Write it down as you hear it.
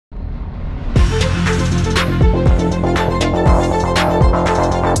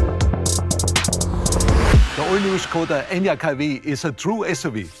all-new Škoda ENYAQ is a true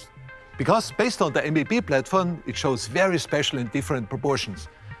SUV. Because based on the MEB platform, it shows very special and different proportions.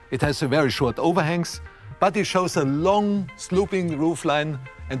 It has a very short overhangs, but it shows a long sloping roofline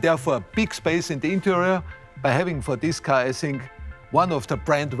and therefore big space in the interior by having for this car, I think, one of the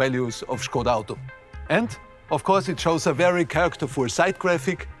brand values of Škoda Auto. And of course, it shows a very characterful side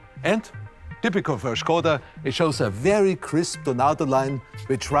graphic and typical for Škoda, it shows a very crisp tornado line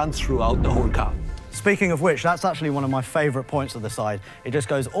which runs throughout the whole car. Speaking of which, that's actually one of my favourite points of the side. It just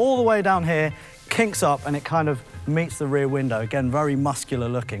goes all the way down here, kinks up, and it kind of meets the rear window. Again, very muscular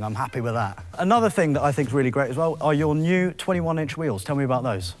looking. I'm happy with that. Another thing that I think is really great as well are your new 21-inch wheels. Tell me about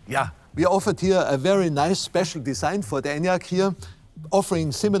those. Yeah, we offered here a very nice special design for the ENYAQ here,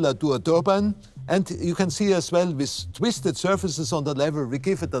 offering similar to a turbine. And you can see as well, with twisted surfaces on the level, we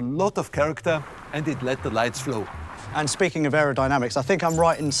give it a lot of character and it let the lights flow. And speaking of aerodynamics, I think I'm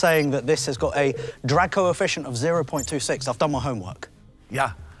right in saying that this has got a drag coefficient of 0.26. I've done my homework.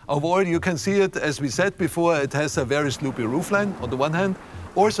 Yeah, overall you can see it, as we said before, it has a very sloopy roofline on the one hand,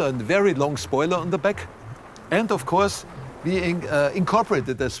 also a very long spoiler on the back. And of course, we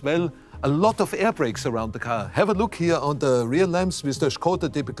incorporated as well a lot of air brakes around the car. Have a look here on the rear lamps with the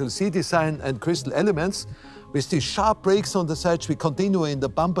Škoda typical C design and crystal elements. With these sharp brakes on the sides, we continue in the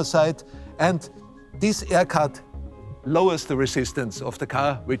bumper side, and this air cut lowers the resistance of the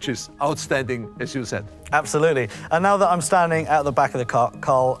car, which is outstanding, as you said. Absolutely. And now that I'm standing at the back of the car,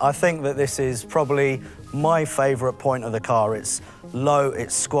 Carl, I think that this is probably my favourite point of the car. It's low,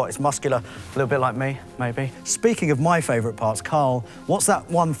 it's squat, it's muscular, a little bit like me, maybe. Speaking of my favourite parts, Carl, what's that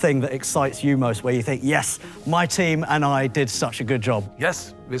one thing that excites you most, where you think, yes, my team and I did such a good job?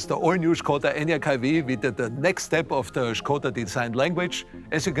 Yes, with the all-new Škoda ENYAQ, we did the next step of the Škoda design language.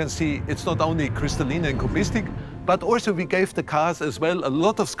 As you can see, it's not only crystalline and cubistic, but also we gave the cars as well a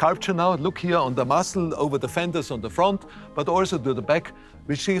lot of sculpture now. Look here on the muzzle, over the fenders on the front, but also to the back,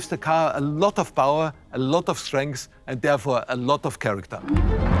 which gives the car a lot of power, a lot of strength, and therefore a lot of character.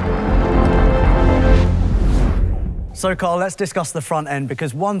 So, Carl, let's discuss the front end,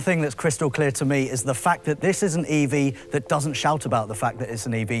 because one thing that's crystal clear to me is the fact that this is an EV that doesn't shout about the fact that it's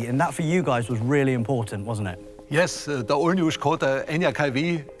an EV, and that for you guys was really important, wasn't it? Yes, the all-new Škoda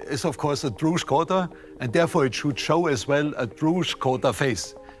ENYAQ is of course a true Škoda, and therefore it should show as well a true Škoda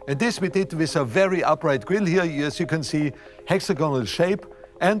face. And this we did with a very upright grille here, as you can see, hexagonal shape,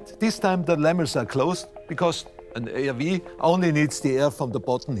 and this time the lamells are closed because an ARV only needs the air from the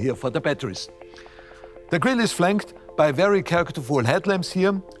bottom here for the batteries. The grille is flanked by very characterful headlamps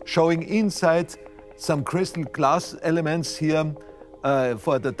here, showing inside some crystal glass elements here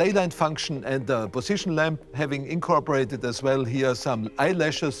for the daylight function and the position lamp, having incorporated as well here some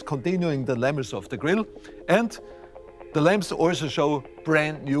eyelashes continuing the lamels of the grille. And the lamps also show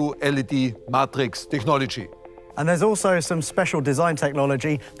brand new LED matrix technology. And there's also some special design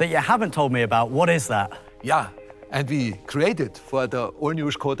technology that you haven't told me about. What is that? Yeah, and we created for the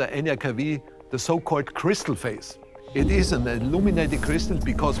all-new Škoda ENYAQ the so-called crystal face. It is an illuminated crystal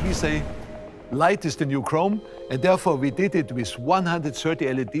because we say light is the new chrome, and therefore we did it with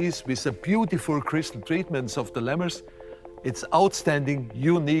 130 LEDs with a beautiful crystal treatments of the lamels. It's outstanding,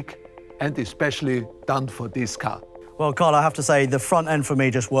 unique, and especially done for this car. Well, Carl, I have to say, the front end for me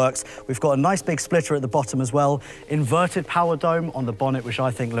just works. We've got a nice big splitter at the bottom as well, inverted power dome on the bonnet, which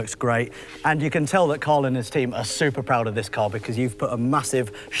I think looks great. And you can tell that Carl and his team are super proud of this car because you've put a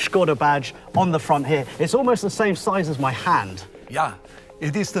massive Škoda badge on the front here. It's almost the same size as my hand. Yeah,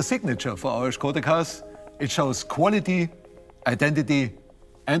 it is the signature for our Škoda cars. It shows quality, identity,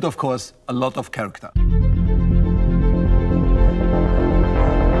 and of course, a lot of character.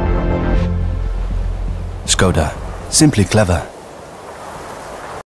 Škoda. Simply clever.